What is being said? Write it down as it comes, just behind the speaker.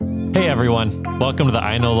Hey everyone, welcome to the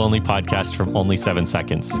I Know Lonely podcast from Only 7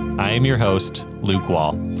 Seconds. I am your host, Luke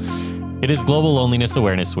Wall. It is Global Loneliness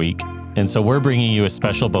Awareness Week, and so we're bringing you a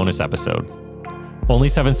special bonus episode. Only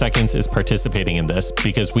 7 Seconds is participating in this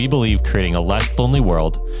because we believe creating a less lonely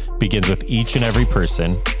world begins with each and every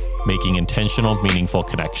person making intentional, meaningful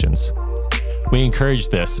connections. We encourage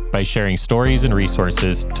this by sharing stories and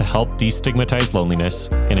resources to help destigmatize loneliness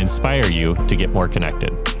and inspire you to get more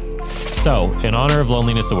connected. So, in honor of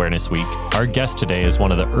Loneliness Awareness Week, our guest today is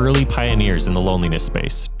one of the early pioneers in the loneliness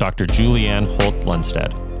space, Dr. Julianne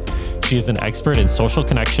Holt-Lunstad. She is an expert in social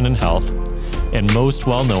connection and health, and most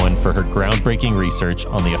well known for her groundbreaking research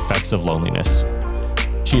on the effects of loneliness.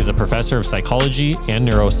 She is a professor of psychology and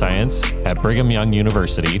neuroscience at Brigham Young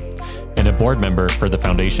University and a board member for the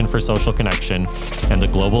Foundation for Social Connection and the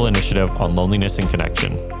Global Initiative on Loneliness and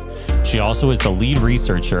Connection. She also is the lead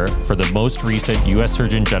researcher for the most recent U.S.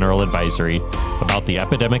 Surgeon General advisory about the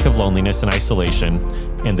epidemic of loneliness and isolation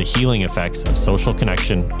and the healing effects of social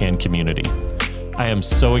connection and community. I am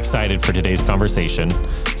so excited for today's conversation.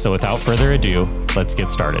 So without further ado, let's get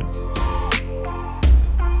started.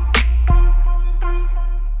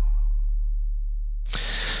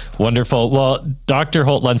 Wonderful. Well, Dr.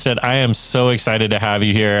 Holt-Lunstad, I am so excited to have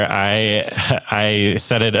you here. I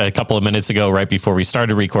said it a couple of minutes ago right before we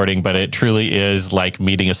started recording, but it truly is like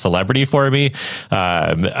meeting a celebrity for me.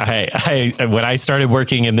 When I started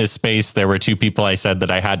working in this space, there were two people I said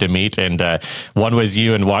that I had to meet, and one was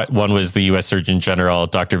you and one was the U.S. Surgeon General,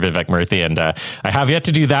 Dr. Vivek Murthy. And I have yet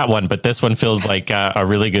to do that one, but this one feels like a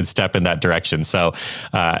really good step in that direction. So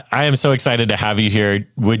I am so excited to have you here.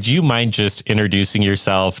 Would you mind just introducing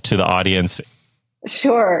yourself to the audience?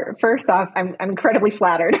 Sure. First off, I'm incredibly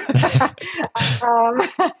flattered.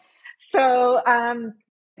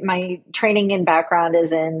 My training and background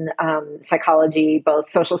is in psychology, both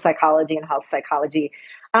social psychology and health psychology,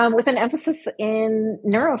 with an emphasis in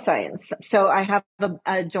neuroscience. So I have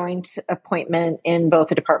a joint appointment in both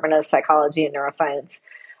the Department of Psychology and Neuroscience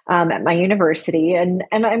at my university, and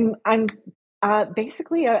I'm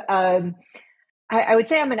basically I would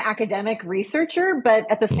say I'm an academic researcher,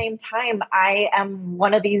 but at the same time, I am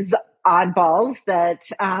one of these oddballs that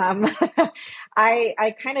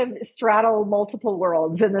I kind of straddle multiple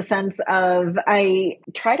worlds in the sense of I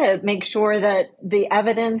try to make sure that the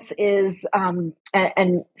evidence is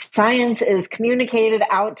and science is communicated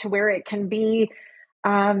out to where it can be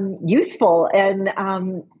useful,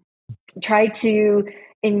 and try to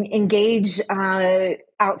engage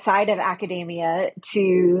outside of academia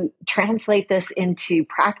to translate this into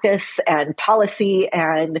practice and policy,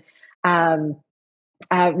 and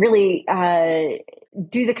really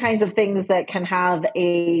do the kinds of things that can have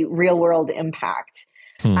a real world impact.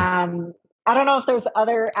 I don't know if there's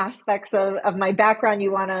other aspects of my background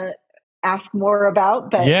you want to ask more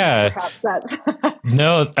about, but yeah, perhaps that's...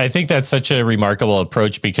 No, I think that's such a remarkable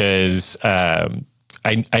approach because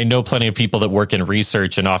I know plenty of people that work in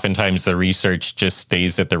research, and oftentimes the research just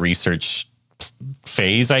stays at the research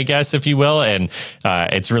phase, I guess, if you will. And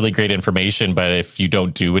it's really great information, but if you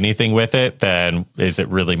don't do anything with it, then is it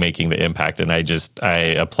really making the impact? And I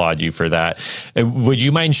applaud you for that. Would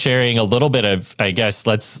you mind sharing a little bit of, I guess,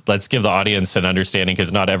 let's give the audience an understanding,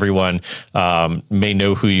 because not everyone may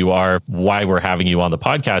know who you are, why we're having you on the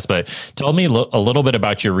podcast, but tell me a little bit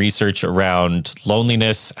about your research around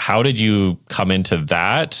loneliness. How did you come into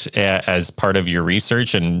that as part of your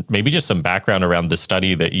research, and maybe just some background around the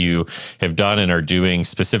study that you have done and are doing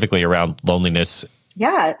specifically around loneliness?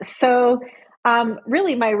 Yeah. So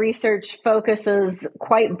really my research focuses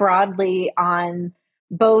quite broadly on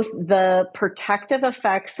both the protective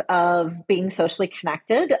effects of being socially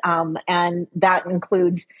connected, and that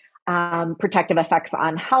includes protective effects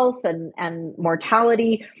on health and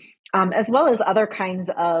mortality, as well as other kinds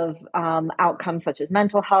of outcomes such as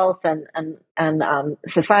mental health and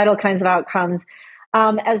societal kinds of outcomes,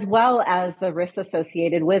 as well as the risks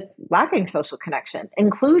associated with lacking social connection,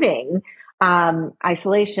 including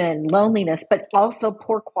isolation, loneliness, but also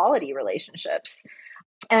poor quality relationships.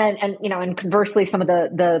 And conversely, some of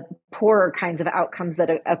the poorer kinds of outcomes that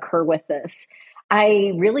occur with this.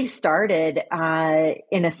 I really started,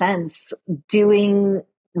 in a sense, doing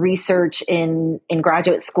research in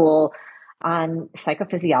graduate school on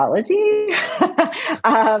psychophysiology,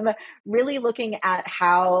 really looking at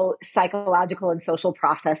how psychological and social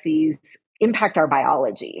processes impact our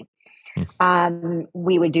biology.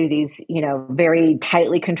 We would do these, very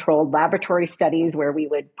tightly controlled laboratory studies where we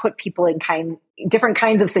would put people in different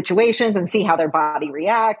kinds of situations and see how their body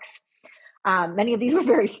reacts. Many of these were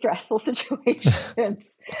very stressful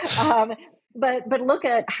situations, but look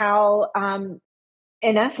at how,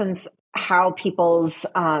 in essence, how people's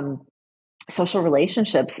social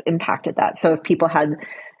relationships impacted that. So if people had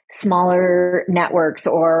smaller networks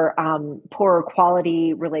or poorer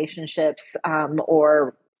quality relationships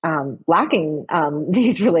or lacking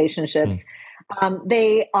these relationships,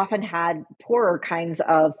 they often had poorer kinds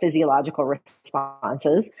of physiological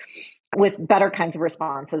responses with better kinds of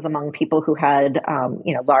responses among people who had,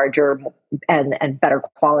 larger and better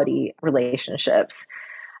quality relationships.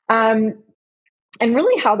 And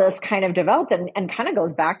really how this kind of developed and kind of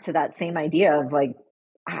goes back to that same idea of like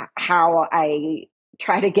how I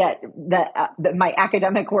try to get my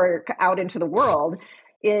academic work out into the world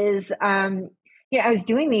is, I was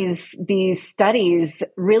doing these studies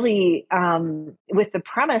really with the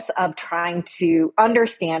premise of trying to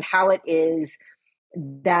understand how it is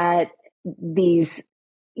that these,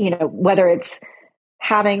 whether it's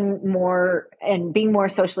having more and being more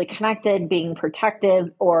socially connected, being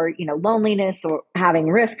protective, or, loneliness or having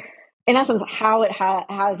risk, in essence, how it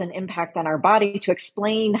has an impact on our body, to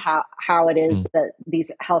explain how it is that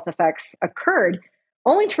these health effects occurred,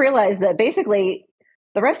 only to realize that basically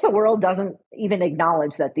the rest of the world doesn't even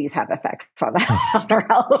acknowledge that these have effects on our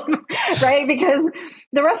health, right? Because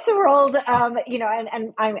the rest of the world,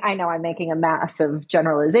 and I know I'm making a massive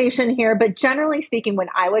generalization here, but generally speaking, when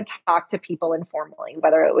I would talk to people informally,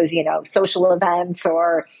 whether it was, social events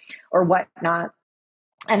or whatnot,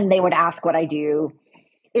 and they would ask what I do,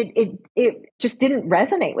 it just didn't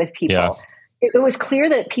resonate with people. Yeah. It was clear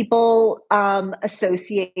that people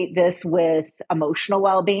associate this with emotional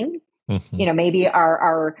well-being. Maybe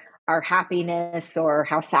our happiness or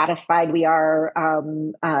how satisfied we are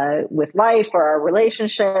with life or our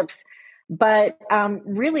relationships, but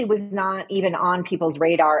really was not even on people's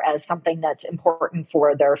radar as something that's important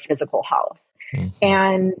for their physical health.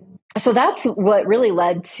 And so that's what really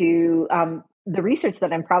led to the research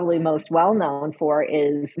that I'm probably most well known for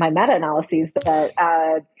is my meta-analyses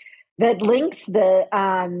that linked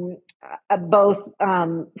the both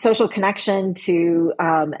social connection to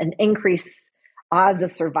an increased odds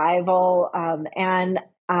of survival and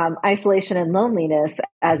isolation and loneliness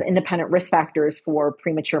as independent risk factors for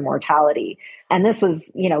premature mortality. And this was,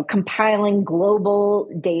 compiling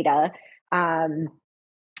global data, following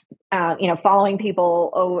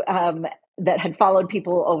people that had followed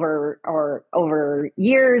people over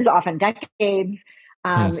years, often decades,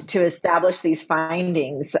 to establish these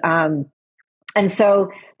findings. And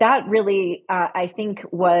so that really, I think,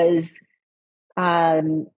 was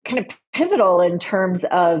kind of pivotal in terms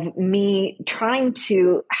of me trying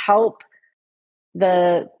to help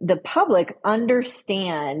the public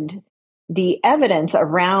understand the evidence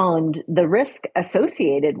around the risk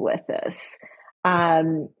associated with this.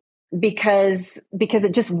 Because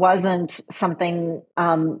it just wasn't something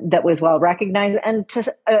that was well recognized, and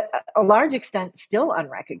to a large extent still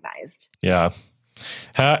unrecognized. Yeah.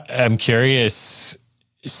 I'm curious,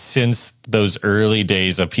 since those early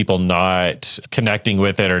days of people not connecting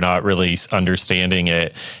with it or not really understanding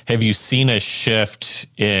it, have you seen a shift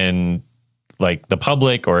in like the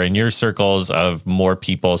public or in your circles of more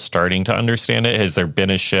people starting to understand it? Has there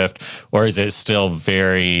been a shift, or is it still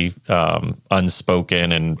very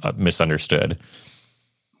unspoken and misunderstood?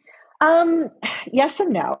 Yes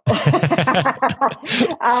and no.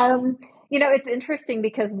 It's interesting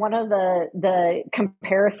because one of the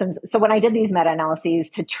comparisons, so when I did these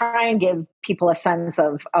meta-analyses to try and give people a sense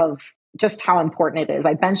of just how important it is,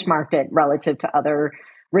 I benchmarked it relative to other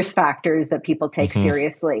risk factors that people take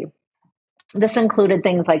seriously. This included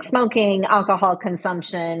things like smoking, alcohol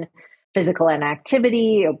consumption, physical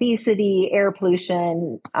inactivity, obesity, air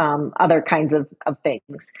pollution, other kinds of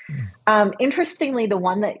things. Interestingly, the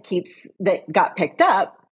one that got picked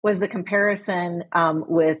up was the comparison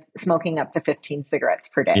with smoking up to 15 cigarettes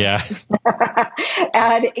per day. Yeah.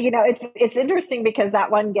 And, it's interesting because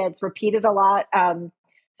that one gets repeated a lot,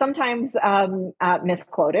 sometimes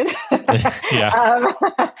misquoted. Yeah.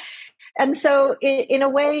 And so in a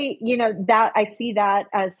way, that I see that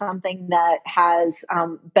as something that has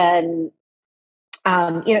been,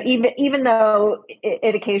 even though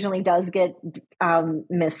it occasionally does get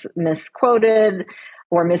misquoted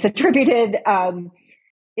or misattributed,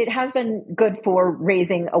 it has been good for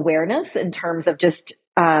raising awareness in terms of just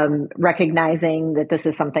recognizing that this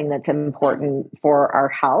is something that's important for our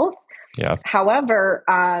health. Yeah. However,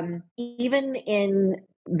 even in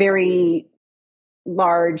very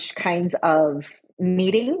large kinds of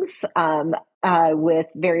meetings with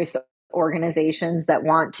various organizations that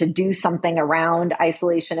want to do something around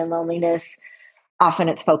isolation and loneliness, often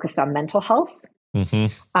it's focused on mental health.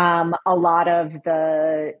 A lot of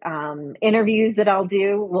the interviews that I'll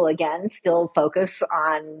do will, again, still focus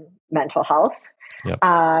on mental health. Yep.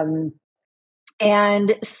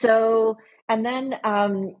 And so, and then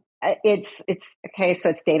it's okay. So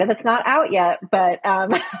it's data that's not out yet, but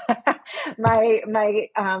my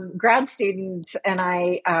grad student and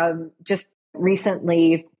I just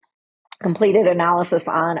recently completed analysis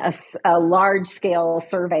on a large scale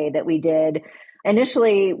survey that we did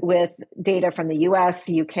initially with data from the US,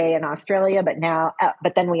 UK, and Australia,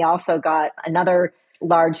 but then we also got another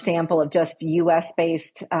large sample of just US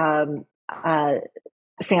based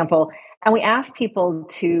sample. And we asked people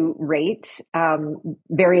to rate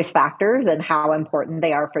various factors and how important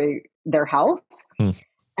they are for their health. Hmm.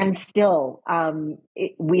 And still,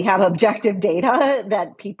 we have objective data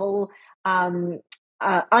that people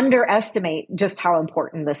underestimate just how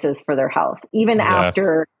important this is for their health, even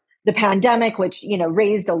after the pandemic, which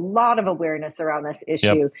raised a lot of awareness around this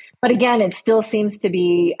issue. Yep. But again, it still seems to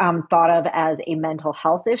be thought of as a mental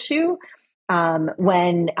health issue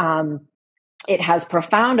when it has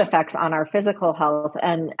profound effects on our physical health,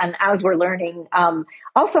 and as we're learning,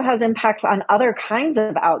 also has impacts on other kinds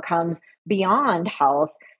of outcomes beyond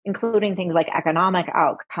health, including things like economic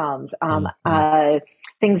outcomes,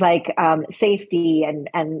 things like safety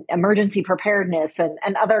and emergency preparedness,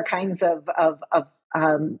 and other kinds of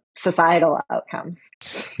societal outcomes.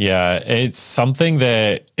 Yeah, it's something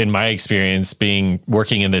that, in my experience,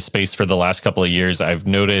 working in this space for the last couple of years, I've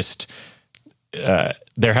noticed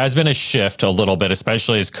there has been a shift a little bit,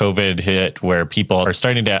 especially as COVID hit, where people are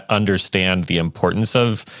starting to understand the importance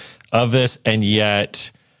of this, and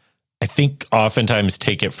yet I think oftentimes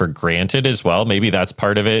take it for granted as well. Maybe that's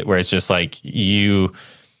part of it, where it's just like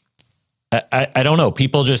I don't know.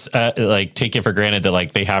 People just like take it for granted that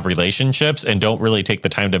like they have relationships and don't really take the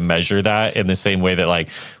time to measure that in the same way that like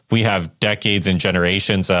we have decades and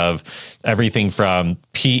generations of everything from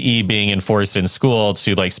PE being enforced in school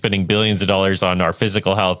to like spending billions of dollars on our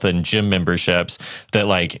physical health and gym memberships that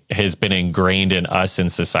like has been ingrained in us in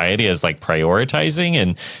society as like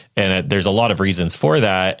prioritizing. And there's a lot of reasons for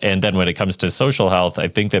that. And then when it comes to social health, I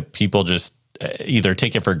think that people just either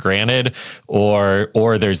take it for granted or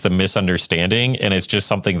there's the misunderstanding, and it's just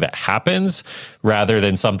something that happens rather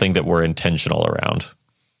than something that we're intentional around.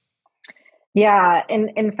 Yeah.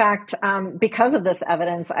 In fact, because of this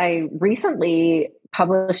evidence, I recently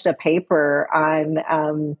published a paper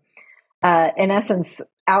on, in essence,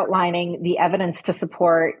 outlining the evidence to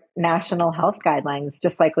support national health guidelines,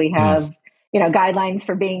 just like we have guidelines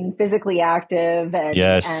for being physically active and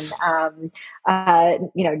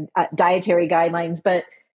dietary guidelines. But,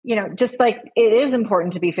 just like it is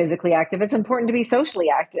important to be physically active, it's important to be socially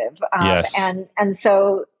active. And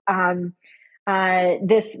so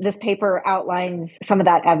this paper outlines some of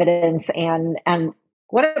that evidence and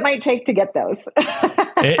what it might take to get those.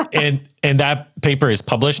 and that paper is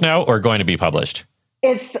published now or going to be published?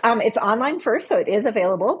 It's online first, so it is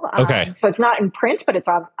available. Okay. So it's not in print, but it's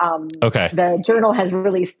on. Okay. The journal has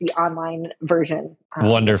released the online version.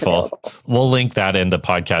 Wonderful. We'll link that in the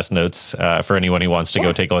podcast notes for anyone who wants to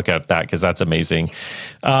go take a look at that, because that's amazing.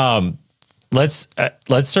 Let's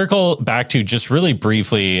circle back to just really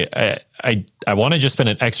briefly. I want to just spend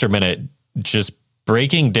an extra minute just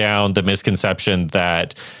breaking down the misconception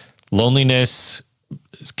that loneliness,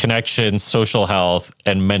 connection, social health,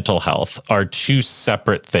 and mental health are two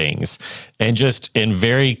separate things, and just in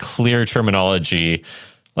very clear terminology,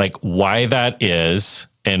 like why that is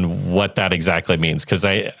and what that exactly means. Because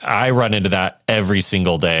I run into that every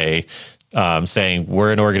single day, saying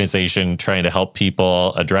we're an organization trying to help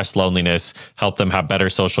people address loneliness, help them have better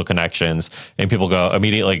social connections. And people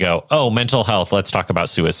immediately go, oh, mental health, let's talk about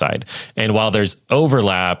suicide. And while there's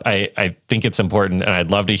overlap, I think it's important, and I'd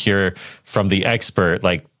love to hear from the expert,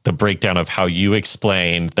 like the breakdown of how you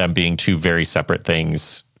explain them being two very separate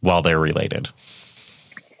things while they're related.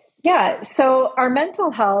 Yeah. So our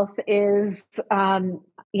mental health is,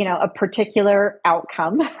 a particular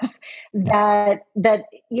outcome that,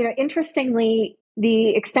 interestingly,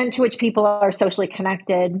 the extent to which people are socially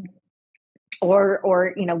connected or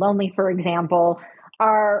lonely, for example,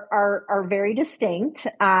 are very distinct.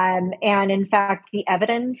 And in fact, the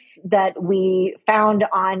evidence that we found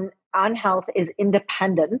on health is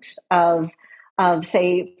independent of,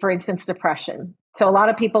 say, for instance, depression. So a lot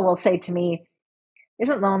of people will say to me,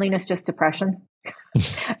 isn't loneliness just depression?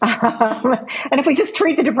 And if we just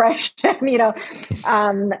treat the depression,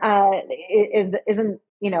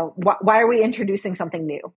 why are we introducing something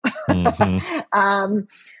new?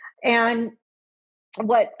 And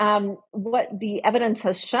what the evidence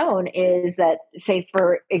has shown is that, say,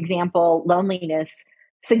 for example, loneliness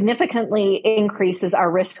significantly increases our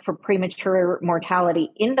risk for premature mortality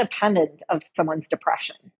independent of someone's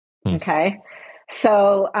depression. Okay.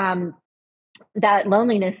 So, that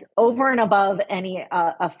loneliness, over and above any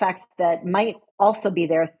effect that might also be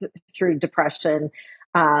there through depression,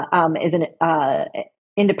 is an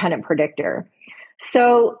independent predictor.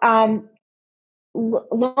 So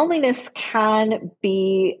loneliness can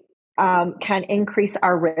increase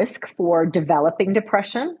our risk for developing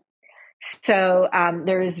depression. So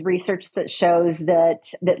there's research that shows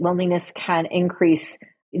that loneliness can increase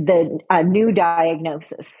the new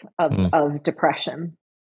diagnosis of depression.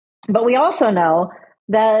 But we also know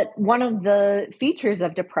that one of the features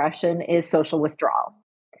of depression is social withdrawal.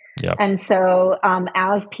 Yep. And so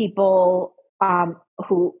as people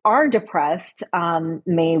who are depressed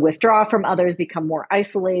may withdraw from others, become more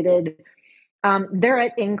isolated, they're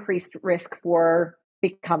at increased risk for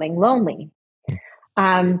becoming lonely.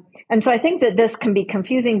 And so I think that this can be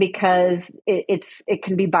confusing because it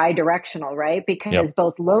can be bidirectional, right? Because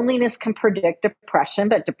both loneliness can predict depression,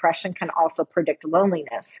 but depression can also predict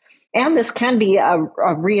loneliness. And this can be a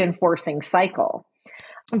reinforcing cycle.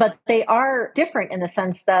 But they are different in the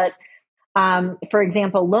sense that, for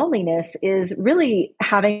example, loneliness is really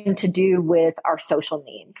having to do with our social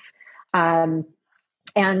needs.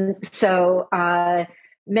 And so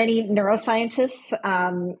many neuroscientists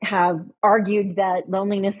have argued that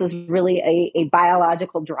loneliness is really a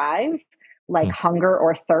biological drive, like hunger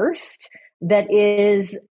or thirst, that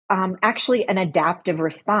is actually an adaptive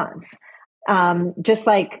response. Just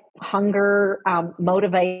like hunger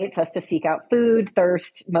motivates us to seek out food,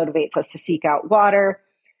 thirst motivates us to seek out water,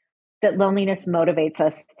 that loneliness motivates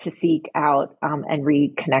us to seek out and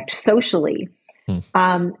reconnect socially.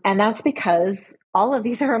 And that's because all of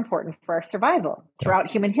these are important for our survival. Throughout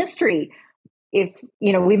human history,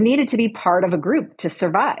 we've needed to be part of a group to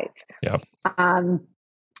survive.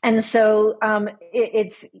 And so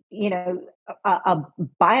it's a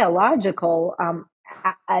biological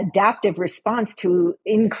adaptive response to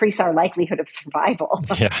increase our likelihood of survival.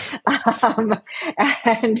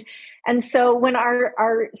 And so when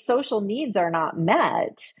our social needs are not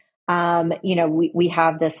met, we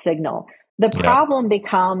have this signal. The problem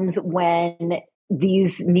becomes when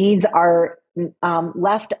these needs are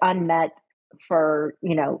left unmet for,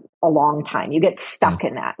 a long time. You get stuck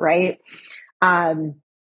in that, right? And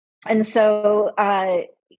so,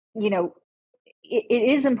 it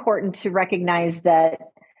is important to recognize that,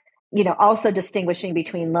 also distinguishing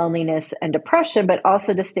between loneliness and depression, but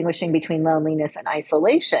also distinguishing between loneliness and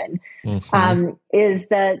isolation, is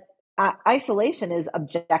that isolation is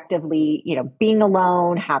objectively, being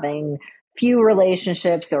alone, having few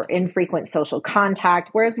relationships or infrequent social contact,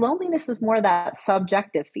 whereas loneliness is more that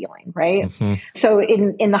subjective feeling, right? So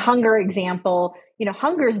in the hunger example,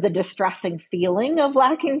 hunger is the distressing feeling of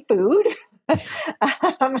lacking food.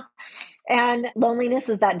 And loneliness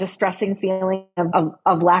is that distressing feeling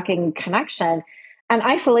of lacking connection. And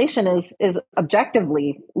isolation is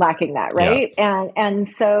objectively lacking that, right? And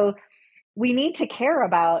so we need to care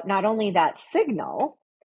about not only that signal,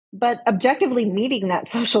 but objectively meeting that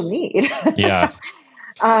social need.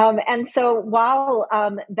 And so while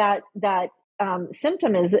that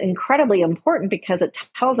symptom is incredibly important because it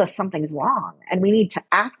tells us something's wrong and we need to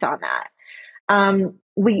act on that,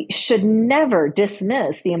 we should never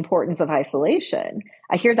dismiss the importance of isolation.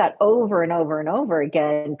 I hear that over and over and over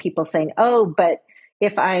again, people saying, oh, but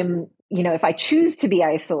if if I choose to be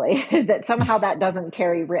isolated, that somehow that doesn't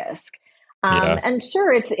carry risk. And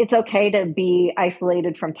sure, it's okay to be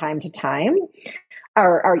isolated from time to time,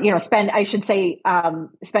 or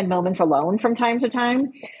spend moments alone from time to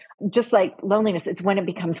time. Just like loneliness, it's when it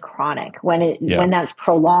becomes chronic, when that's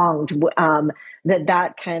prolonged,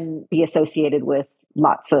 that can be associated with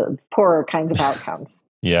lots of poorer kinds of outcomes.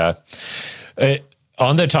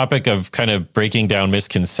 On the topic of kind of breaking down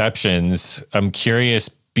misconceptions, I'm curious,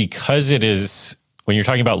 because it is, when you're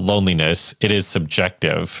talking about loneliness, it is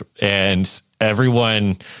subjective, and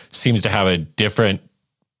everyone seems to have a different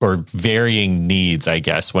or varying needs, I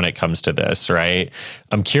guess, when it comes to this, right?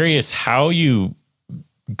 I'm curious how you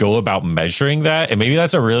go about measuring that. And maybe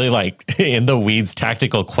that's a really in the weeds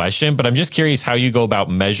tactical question, but I'm just curious how you go about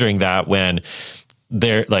measuring that when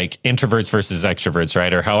they're introverts versus extroverts,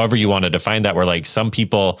 right? Or however you want to define that, where some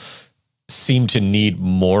people seem to need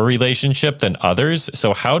more relationship than others.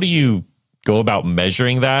 So how do you go about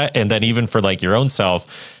measuring that? And then even for your own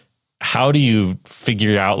self, how do you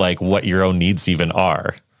figure out what your own needs even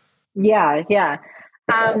are?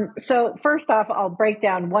 So first off, I'll break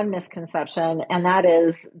down one misconception, and that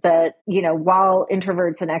is that, while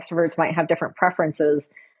introverts and extroverts might have different preferences,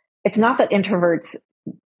 it's not that introverts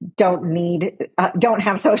don't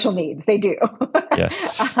have social needs. They do.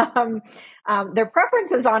 Yes. Their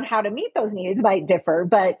preferences on how to meet those needs might differ,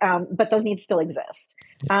 but those needs still exist.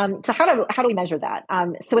 So how do we measure that?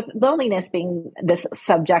 So with loneliness being this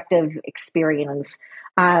subjective experience,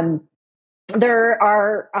 um, there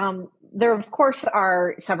of course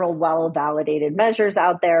are several well-validated measures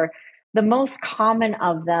out there. The most common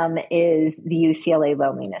of them is the UCLA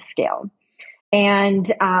Loneliness Scale.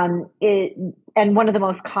 And and one of the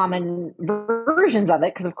most common versions of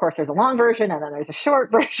it, because of course there's a long version and then there's a short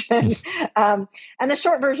version, and the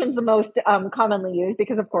short version is the most commonly used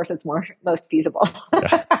because of course it's most feasible.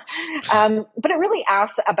 Yeah. But it really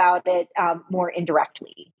asks about it more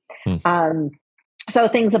indirectly. Hmm. So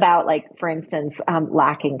things about, like, for instance,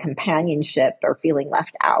 lacking companionship or feeling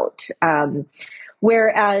left out.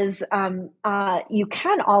 Whereas you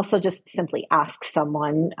can also just simply ask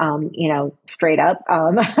someone, straight up,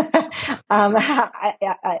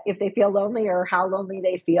 if they feel lonely or how lonely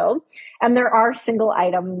they feel. And there are single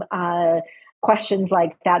item questions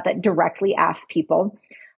like that directly ask people.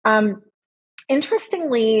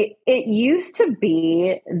 Interestingly, it used to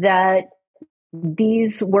be that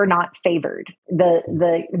these were not favored,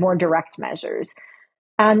 the more direct measures.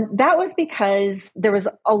 And that was because there was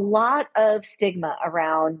a lot of stigma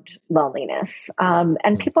around loneliness,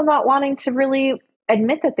 and people not wanting to really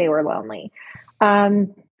admit that they were lonely.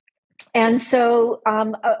 And so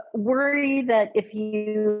worry that if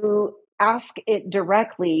you ask it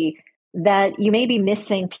directly, that you may be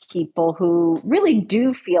missing people who really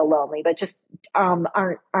do feel lonely, but just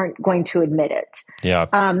aren't going to admit it. Yeah.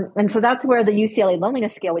 And so that's where the UCLA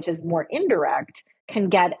Loneliness Scale, which is more indirect, can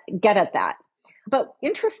get at that. But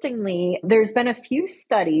interestingly, there's been a few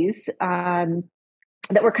studies that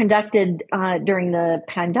were conducted during the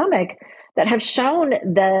pandemic that have shown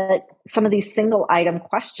that some of these single item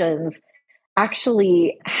questions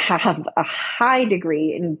actually have a high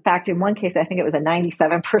degree. In fact, in one case, I think it was a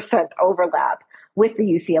 97% overlap with the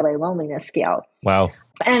UCLA Loneliness Scale. Wow.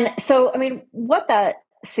 And so, I mean, what that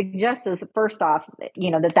suggests is, first off,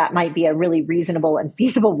 that might be a really reasonable and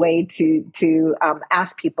feasible way to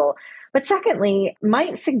ask people. But secondly,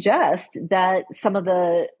 might suggest that some of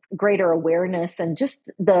the greater awareness and just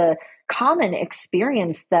the common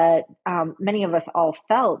experience that many of us all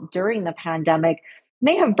felt during the pandemic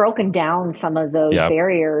may have broken down some of those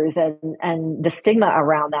barriers and the stigma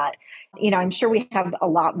around that. I'm sure we have a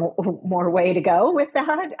lot more way to go with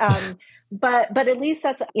that. But at least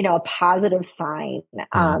that's, a positive sign.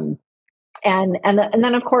 And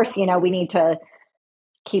then of course, we need to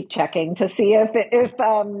keep checking to see if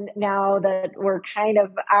now that we're kind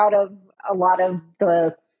of out of a lot of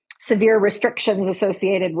the severe restrictions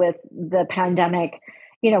associated with the pandemic,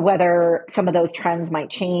 whether some of those trends might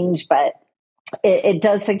change, but it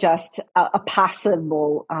does suggest a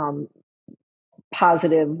possible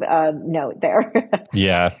positive note there.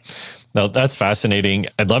 Yeah. No, that's fascinating.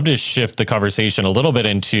 I'd love to shift the conversation a little bit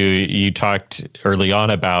into, you talked early on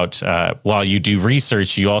about while you do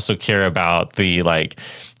research, you also care about the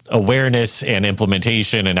awareness and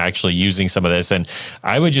implementation and actually using some of this. And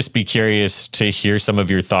I would just be curious to hear some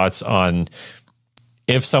of your thoughts on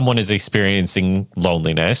if someone is experiencing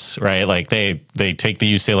loneliness, right? Like they take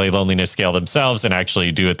the UCLA Loneliness Scale themselves and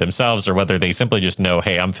actually do it themselves, or whether they simply just know,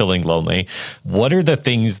 hey, I'm feeling lonely. What are the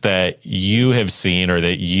things that you have seen or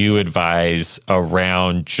that you advise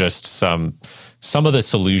around just some of the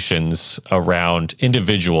solutions around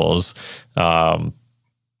individuals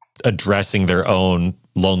addressing their own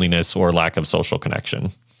loneliness or lack of social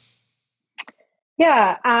connection?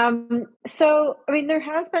 Yeah. So, I mean, there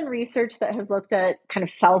has been research that has looked at kind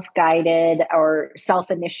of self-guided or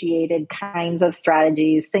self-initiated kinds of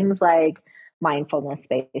strategies, things like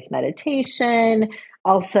mindfulness-based meditation,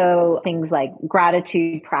 also things like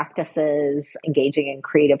gratitude practices, engaging in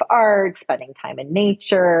creative arts, spending time in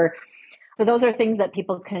nature. So those are things that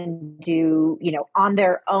people can do, on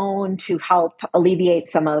their own to help alleviate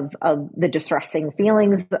some of the distressing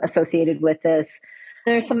feelings associated with this.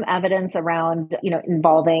 There's some evidence around,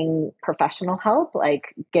 involving professional help,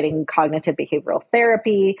 like getting cognitive behavioral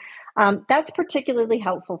therapy. That's particularly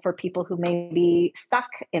helpful for people who may be stuck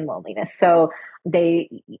in loneliness. So loneliness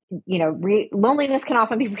can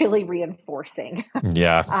often be really reinforcing.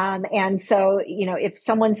 Yeah. And so, if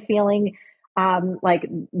someone's feeling like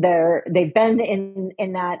they've been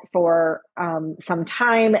in that for some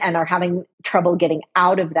time and are having trouble getting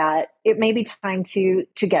out of that, it may be time to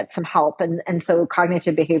get some help. And so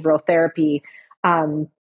cognitive behavioral therapy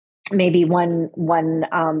may be one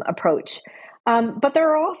approach. But there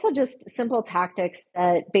are also just simple tactics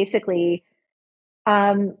that basically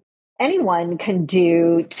anyone can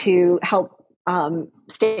do to help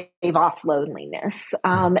stave off loneliness.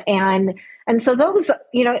 And so those,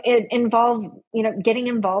 it involve, getting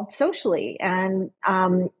involved socially and,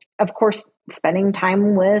 of course, spending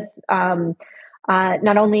time with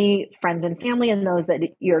not only friends and family and those that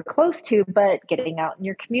you're close to, but getting out in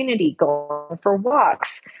your community, going for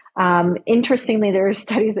walks. Interestingly, there are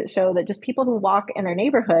studies that show that just people who walk in their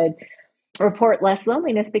neighborhood report less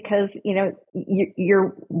loneliness because,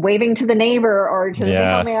 you're waving to the neighbor or to the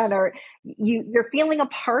mailman, or you're feeling a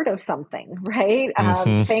part of something, right?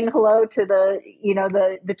 Saying hello to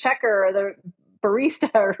the checker or the barista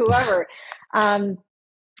or whoever.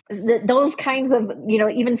 Those kinds of,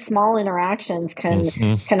 even small interactions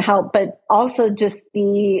can help, but also just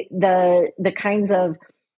the kinds of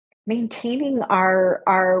maintaining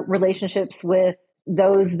our relationships with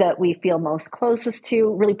those that we feel most closest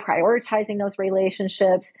to, really prioritizing those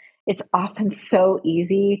relationships. It's often so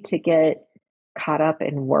easy to get caught up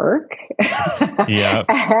in work. Yeah.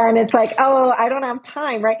 And it's like, oh, I don't have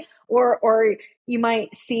time, right? Or you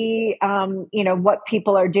might see, what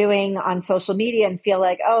people are doing on social media and feel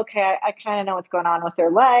like, oh, okay, I kind of know what's going on with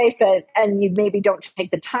their life. And you maybe don't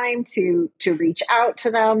take the time to reach out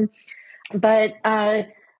to them. But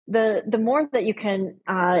the more that you can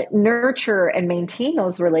nurture and maintain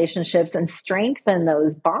those relationships and strengthen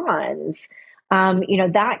those bonds,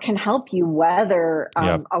 that can help you weather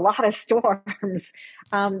a lot of storms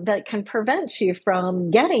that can prevent you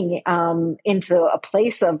from getting into a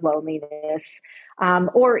place of loneliness.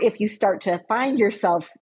 Or if you start to find yourself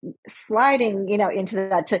sliding, into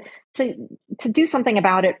that, to do something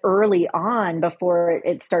about it early on before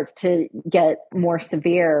it starts to get more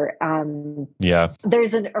severe.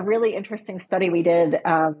 There's a really interesting study we did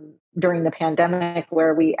during the pandemic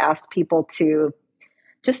where we asked people to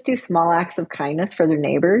just do small acts of kindness for their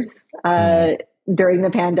neighbors during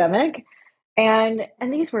the pandemic. And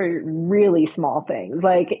these were really small things,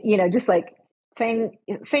 like, just like saying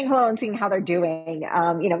hello and seeing how they're doing,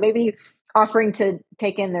 maybe offering to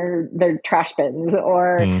take in their trash bins,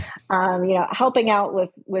 or, helping out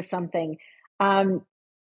with something. And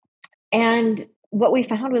what we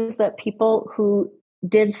found was that people who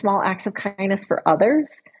did small acts of kindness for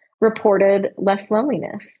others reported less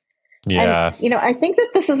loneliness. Yeah. And, I think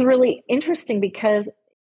that this is really interesting because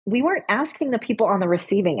we weren't asking the people on the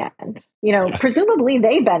receiving end. Presumably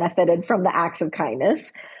they benefited from the acts of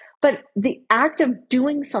kindness, but the act of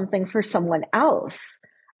doing something for someone else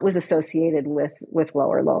was associated with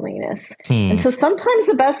lower loneliness. And so sometimes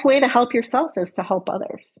the best way to help yourself is to help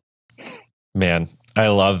others. Man, I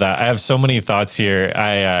love that. I have so many thoughts here.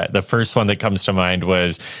 The first one that comes to mind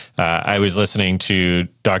was I was listening to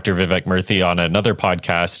Dr. Vivek Murthy on another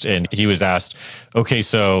podcast, and he was asked, okay,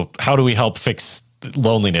 so how do we help fix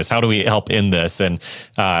loneliness? How do we help end this? And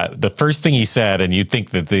the first thing he said, and you'd think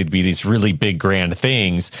that they'd be these really big, grand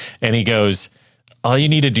things, and he goes, all you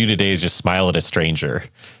need to do today is just smile at a stranger.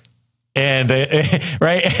 And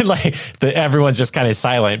right. And everyone's just kind of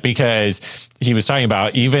silent because he was talking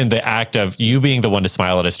about even the act of you being the one to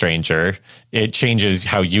smile at a stranger. It changes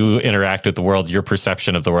how you interact with the world, your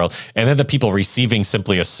perception of the world. And then the people receiving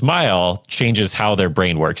simply a smile changes how their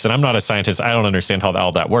brain works. And I'm not a scientist. I don't understand how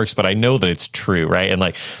all that works, but I know that it's true. Right. And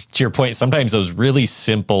to your point, sometimes those really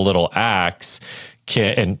simple little acts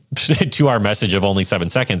and to our message of only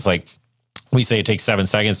 7 seconds, we say it takes 7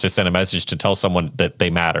 seconds to send a message to tell someone that they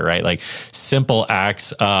matter, right? Simple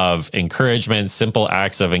acts of encouragement, simple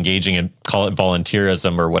acts of engaging in, call it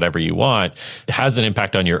volunteerism or whatever you want, has an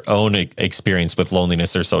impact on your own experience with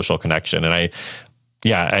loneliness or social connection. And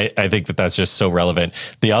I think that that's just so relevant.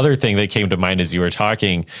 The other thing that came to mind as you were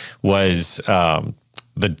talking was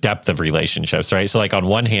the depth of relationships, right? So on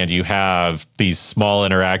one hand, you have these small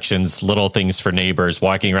interactions, little things for neighbors,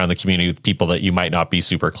 walking around the community with people that you might not be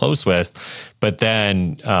super close with. But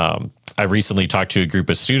then I recently talked to a group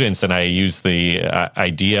of students and I used the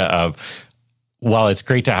idea of, while it's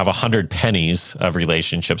great to have 100 pennies of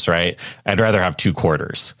relationships, right? I'd rather have 2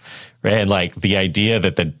 quarters. Right. And the idea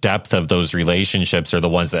that the depth of those relationships are the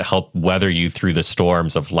ones that help weather you through the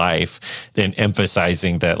storms of life, and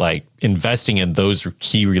emphasizing that investing in those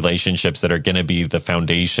key relationships that are going to be the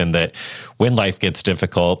foundation that when life gets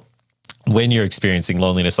difficult, when you're experiencing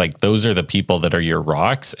loneliness, those are the people that are your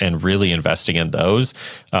rocks, and really investing in those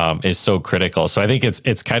is so critical. So I think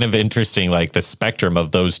it's kind of interesting, the spectrum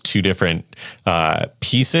of those two different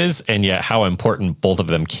pieces, and yet how important both of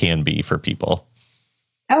them can be for people.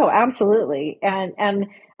 Oh, absolutely. And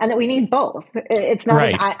that we need both. It's not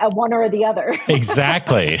right. a one or the other.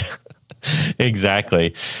 Exactly.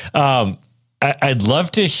 Exactly. I'd love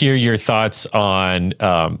to hear your thoughts on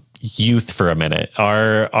youth for a minute.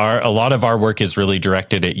 A lot of our work is really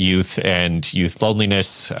directed at youth and youth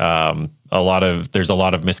loneliness. there's a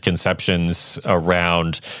lot of misconceptions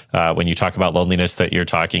around when you talk about loneliness, that you're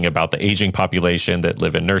talking about the aging population that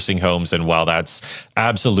live in nursing homes. And while that's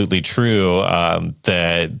absolutely true,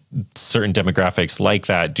 that certain demographics like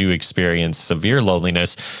that do experience severe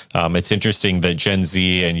loneliness, it's interesting that Gen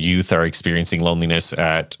Z and youth are experiencing loneliness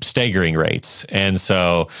at staggering rates. And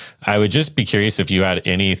so I would just be curious if you had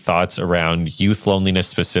any thoughts around youth loneliness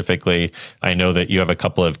specifically. I know that you have a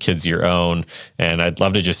couple of kids of your own, and I'd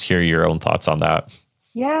love to just hear your own thoughts on that.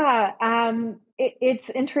 Yeah, it's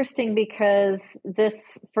interesting because this,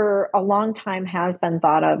 for a long time, has been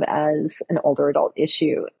thought of as an older adult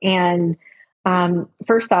issue. And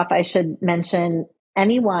first off, I should mention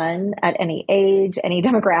anyone at any age, any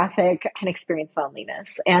demographic can experience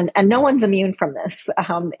loneliness, and no one's immune from this.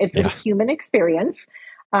 It's a human experience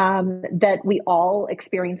that we all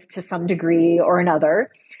experience to some degree or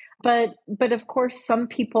another. But of course, some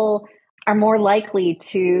people are more likely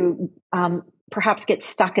to perhaps get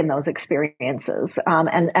stuck in those experiences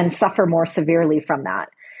and suffer more severely from that.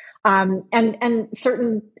 And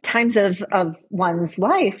certain times of one's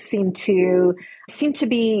life seem to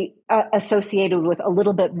be associated with a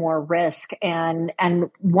little bit more risk, and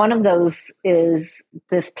one of those is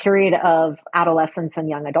this period of adolescence and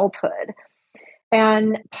young adulthood.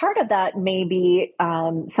 And part of that may be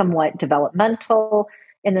somewhat developmental,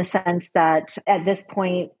 in the sense that at this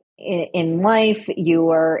point in life,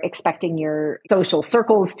 you are expecting your social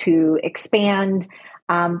circles to expand.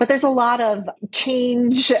 But there's a lot of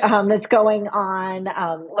change that's going on,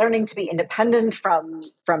 learning to be independent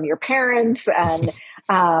from your parents, and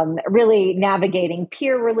really navigating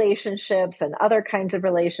peer relationships and other kinds of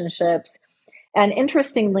relationships. And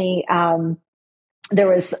interestingly, there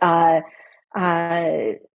was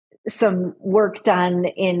some work done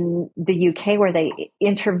in the UK where they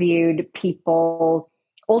interviewed people,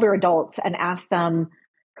 older adults, and asked them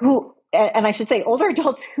and I should say older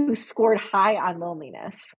adults who scored high on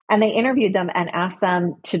loneliness. And they interviewed them and asked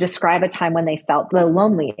them to describe a time when they felt the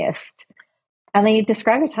loneliest. And they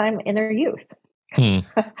described a time in their youth. And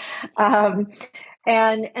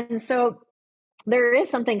so there is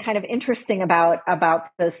something kind of interesting about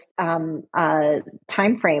this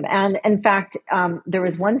time frame. And in fact, there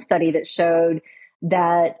was one study that showed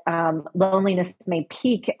that loneliness may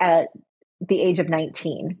peak at the age of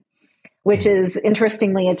 19, which is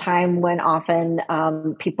interestingly a time when often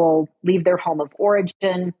people leave their home of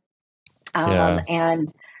origin and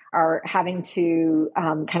are having to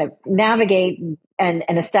kind of navigate and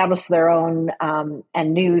establish their own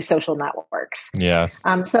and new social networks. Yeah.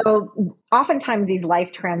 So oftentimes these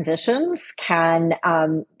life transitions can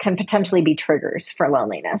potentially be triggers for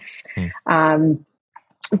loneliness.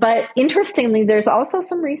 But interestingly, there's also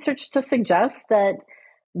some research to suggest that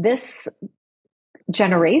this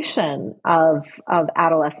generation of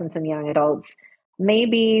adolescents and young adults may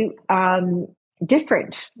be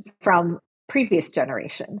different from previous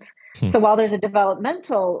generations. So while there's a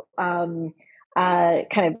developmental kind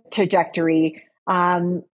of trajectory,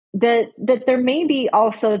 that there may be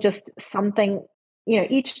also just something,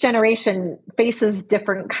 each generation faces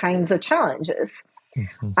different kinds of challenges.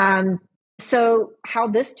 So how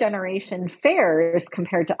this generation fares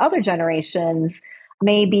compared to other generations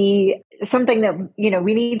may be something that,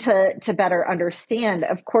 we need to better understand.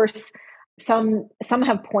 Of course, some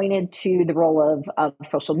have pointed to the role of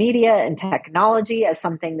social media and technology as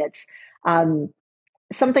something that's may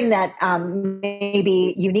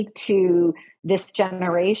be unique to this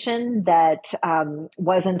generation that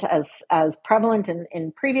wasn't as prevalent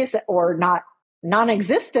in previous, or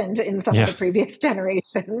non-existent in some of the previous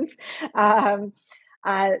generations.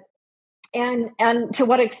 And to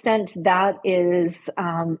what extent that is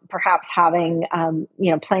perhaps having,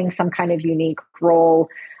 playing some kind of unique role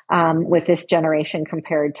with this generation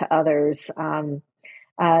compared to others.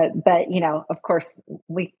 But, of course,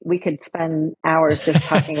 we could spend hours just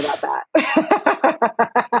talking about that.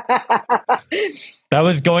 That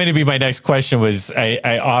was going to be my next question. Was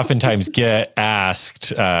I oftentimes get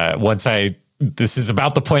asked this is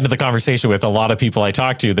about the point of the conversation with a lot of people I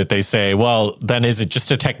talk to, that they say, well, then is it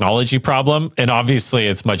just a technology problem? And obviously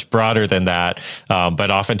it's much broader than that.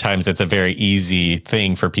 But oftentimes it's a very easy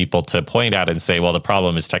thing for people to point at and say, well, the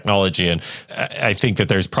problem is technology. And I think that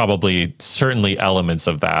there's probably certainly elements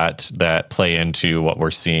of that play into what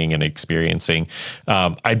we're seeing and experiencing.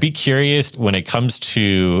 I'd be curious when it comes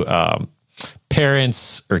to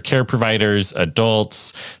parents or care providers,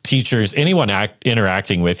 adults, teachers, anyone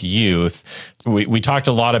interacting with youth. We talked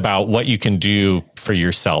a lot about what you can do for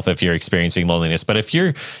yourself if you're experiencing loneliness. But if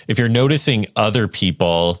you're noticing other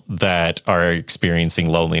people that are experiencing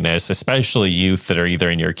loneliness, especially youth that are either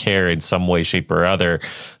in your care in some way, shape, or other,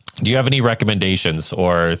 Do you have any recommendations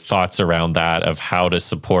or thoughts around that of how to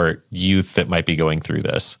support youth that might be going through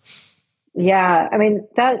this? Yeah, I mean,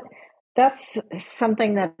 that's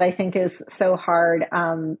something that I think is so hard,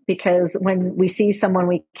 because when we see someone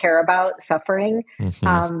we care about suffering,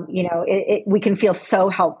 Hmm. we can feel so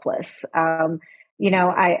helpless.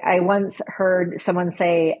 I once heard someone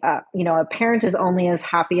say, a parent is only as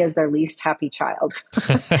happy as their least happy child.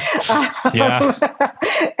 Yeah.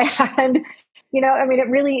 um, and I mean, it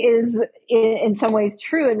really is in some ways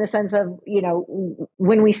true in the sense of,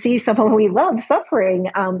 when we see someone we love suffering,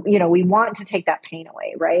 we want to take that pain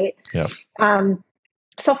away, right? Yeah. Um,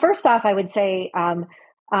 so first off, I would say,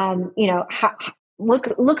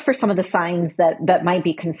 look for some of the signs that might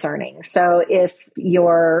be concerning. So if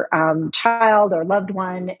your child or loved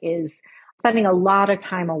one is spending a lot of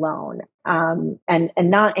time alone, and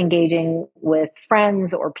not engaging with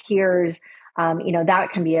friends or peers, that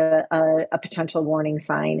can be a potential warning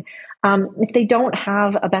sign. If they don't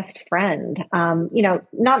have a best friend, not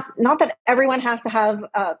that everyone has to have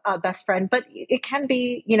a best friend, but it can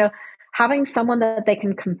be, having someone that they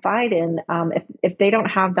can confide in. If they don't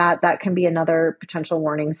have that, that can be another potential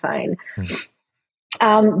warning sign.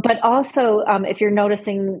 Mm. But also, if you're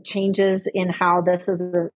noticing changes in how this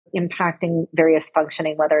is impacting various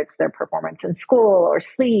functioning, whether it's their performance in school or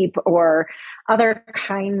sleep or other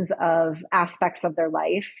kinds of aspects of their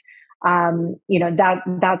life,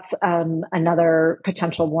 that's another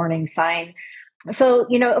potential warning sign. So,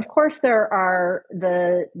 of course, there are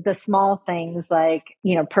the small things like,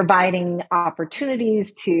 providing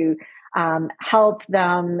opportunities to help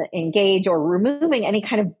them engage, or removing any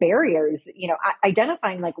kind of barriers,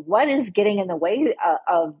 identifying like what is getting in the way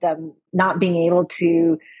of them not being able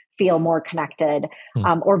to feel more connected,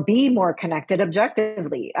 Mm. or be more connected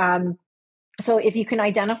objectively. So if you can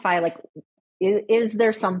identify, like, is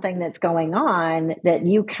there something that's going on that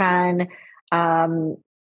you can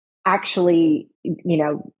actually,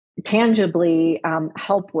 tangibly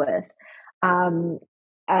help with. Um,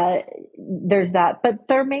 there's that, but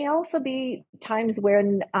there may also be times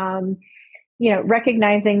when,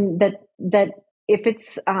 recognizing that if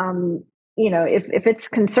it's, if it's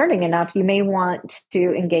concerning enough, you may want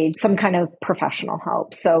to engage some kind of professional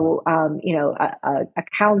help. So, a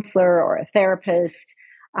counselor or a therapist.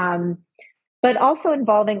 But also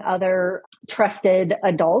involving other trusted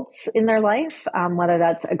adults in their life, whether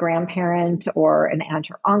that's a grandparent or an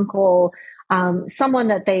aunt or uncle, someone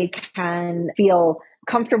that they can feel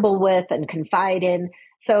comfortable with and confide in.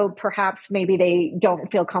 So perhaps maybe they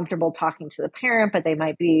don't feel comfortable talking to the parent, but they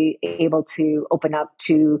might be able to open up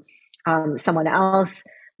to someone else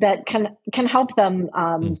that can help them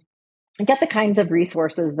get the kinds of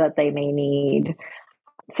resources that they may need.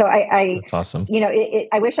 So That's awesome.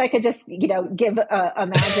 I wish I could just, give a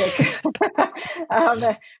magic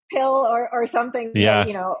pill or something, Yeah.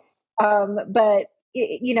 but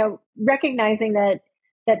recognizing that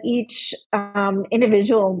each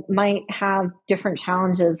individual might have different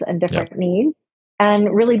challenges and Yep. different needs,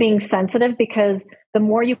 and really being sensitive, because the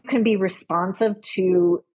more you can be responsive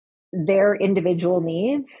to their individual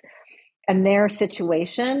needs and their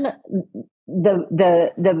situation,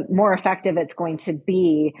 the more effective it's going to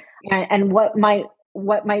be. And what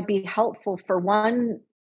might be helpful for one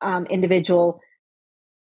individual,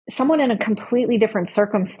 someone in a completely different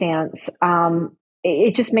circumstance,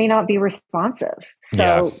 it just may not be responsive.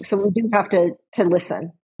 So we do have to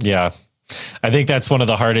listen. Yeah. I think that's one of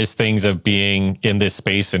the hardest things of being in this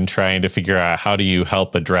space and trying to figure out how do you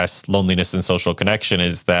help address loneliness and social connection,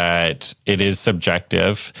 is that it is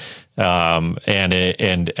subjective,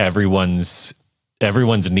 and everyone's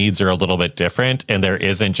needs are a little bit different, and there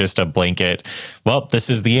isn't just a blanket, well, this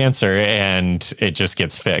is the answer and it just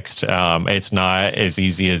gets fixed. It's not as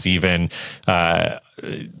easy as even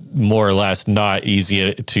more or less not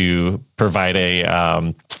easy to provide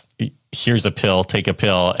a here's a pill, take a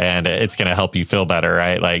pill, and it's going to help you feel better,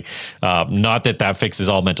 right? Like, not that fixes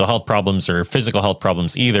all mental health problems or physical health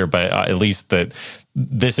problems either, but at least that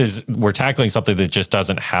we're tackling something that just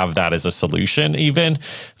doesn't have that as a solution even.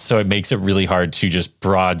 So it makes it really hard to just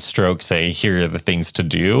broad stroke say, here are the things to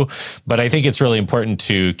do. But I think it's really important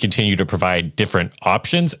to continue to provide different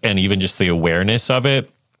options and even just the awareness of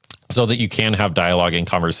it, so that you can have dialogue and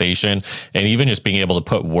conversation, and even just being able to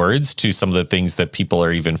put words to some of the things that people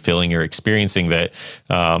are even feeling or experiencing that,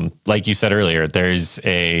 like you said earlier, there's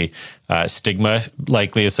stigma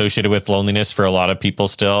likely associated with loneliness for a lot of people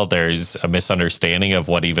still. There's a misunderstanding of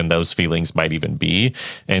what even those feelings might even be.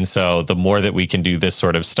 And so the more that we can do this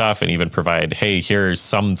sort of stuff and even provide, hey, here's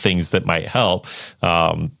some things that might help,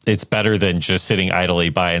 it's better than just sitting idly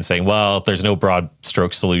by and saying, well, there's no broad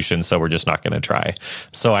stroke solution, so we're just not going to try.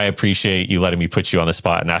 So I appreciate you letting me put you on the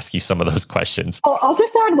spot and ask you some of those questions. Oh, I'll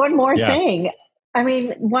just add one more thing. I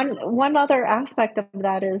mean, one other aspect of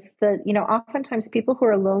that is that, oftentimes people who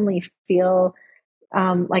are lonely feel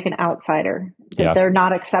like an outsider, that they're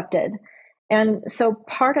not accepted. And so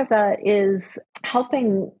part of that is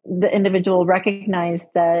helping the individual recognize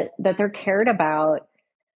that they're cared about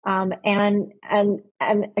and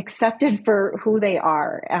accepted for who they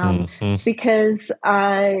are. Because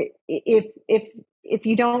if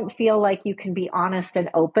you don't feel like you can be honest and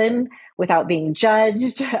open without being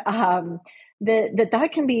judged, that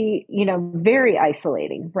can be, very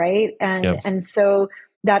isolating, right? And so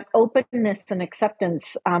that openness and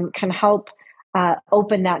acceptance can help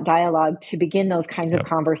open that dialogue to begin those kinds of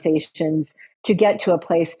conversations, to get to a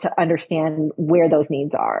place to understand where those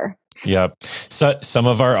needs are. Yep. So some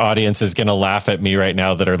of our audience is going to laugh at me right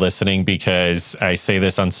now that are listening, because I say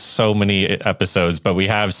this on so many episodes, but we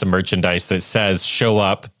have some merchandise that says show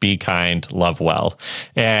up, be kind, love well.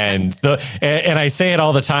 And I say it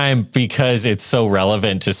all the time because it's so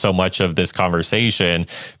relevant to so much of this conversation,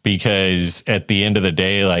 because at the end of the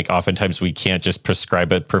day, like oftentimes we can't just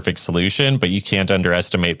prescribe a perfect solution, but you can't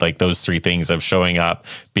underestimate like those three things of showing up,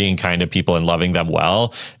 being kind to people and loving them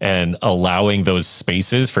well, and allowing those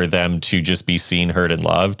spaces for them to just be seen, heard, and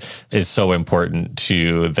loved is so important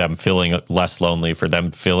to them feeling less lonely, for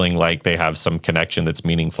them feeling like they have some connection that's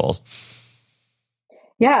meaningful.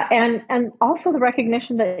 Yeah. And also the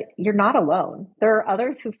recognition that you're not alone. There are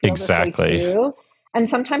others who feel this way too. And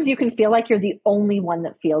sometimes you can feel like you're the only one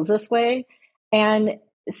that feels this way. And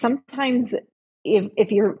sometimes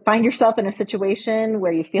if you find yourself in a situation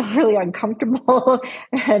where you feel really uncomfortable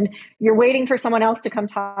and you're waiting for someone else to come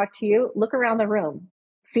talk to you, look around the room.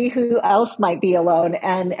 See who else might be alone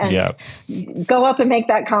and go up and make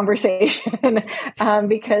that conversation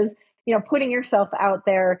because, putting yourself out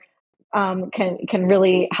there can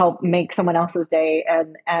really help make someone else's day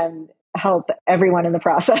and help everyone in the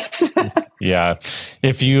process. Yeah.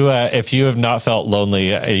 If you have not felt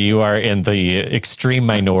lonely, you are in the extreme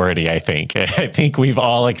minority, I think. I think we've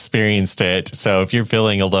all experienced it. So if you're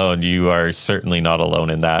feeling alone, you are certainly not alone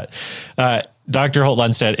in that. Dr.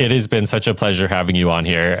 Holt-Lunstad, it has been such a pleasure having you on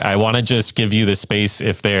here. I want to just give you the space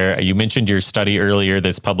you mentioned your study earlier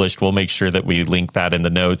that's published. We'll make sure that we link that in the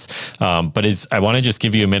notes. But I want to just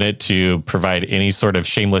give you a minute to provide any sort of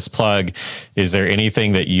shameless plug. Is there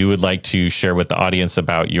anything that you would like to share with the audience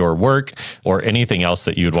about your work, or anything else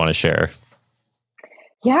that you would want to share?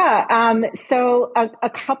 Yeah. So a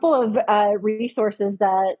couple of resources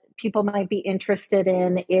that people might be interested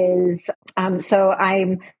in is, so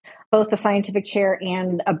I'm both the scientific chair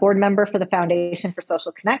and a board member for the Foundation for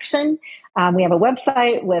Social Connection. We have a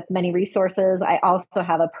website with many resources. I also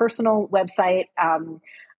have a personal website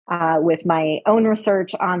with my own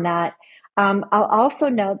research on that. I'll also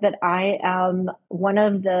note that I am one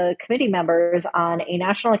of the committee members on a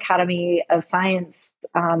National Academy of Science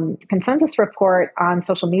consensus report on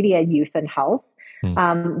social media, youth, and health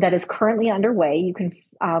that is currently underway. You can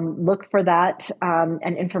look for that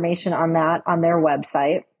and information on that on their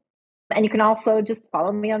website. And you can also just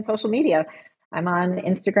follow me on social media. I'm on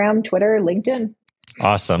Instagram, Twitter, LinkedIn.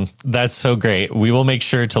 Awesome. That's so great. We will make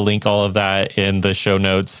sure to link all of that in the show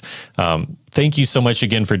notes. Thank you so much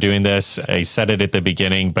again for doing this. I said it at the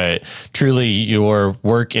beginning, but truly your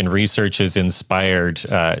work and research has inspired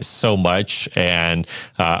so much. And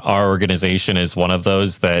our organization is one of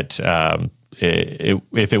those that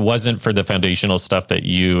if it wasn't for the foundational stuff that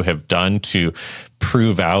you have done to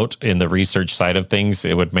prove out in the research side of things,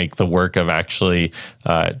 it would make the work of actually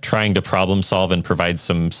trying to problem solve and provide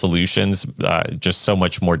some solutions just so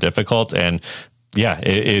much more difficult. And yeah,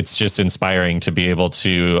 it's just inspiring to be able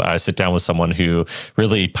to sit down with someone who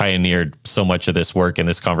really pioneered so much of this work in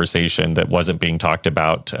this conversation that wasn't being talked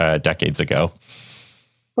about decades ago.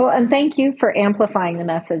 Well, and thank you for amplifying the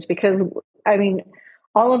message, because I mean,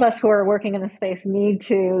 all of us who are working in the space need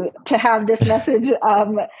to have this message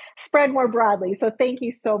spread more broadly. So thank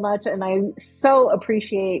you so much. And I so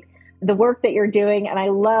appreciate the work that you're doing. And I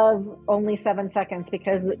love Only 7 Seconds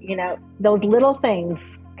because, those little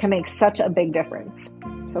things can make such a big difference.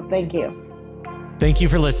 So thank you. Thank you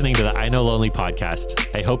for listening to the I Know Lonely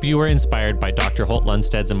podcast. I hope you were inspired by Dr.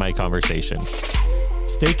 Holt-Lunstad's and my conversation.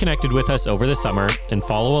 Stay connected with us over the summer and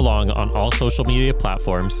follow along on all social media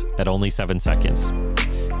platforms at Only 7 Seconds.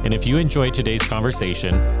 And if you enjoyed today's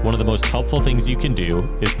conversation, one of the most helpful things you can do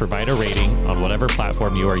is provide a rating on whatever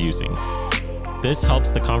platform you are using. This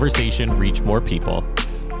helps the conversation reach more people.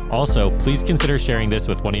 Also, please consider sharing this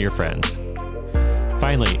with one of your friends.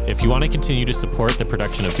 Finally, if you want to continue to support the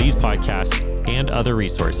production of these podcasts and other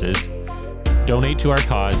resources, donate to our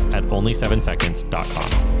cause at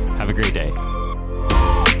only7seconds.com. Have a great day.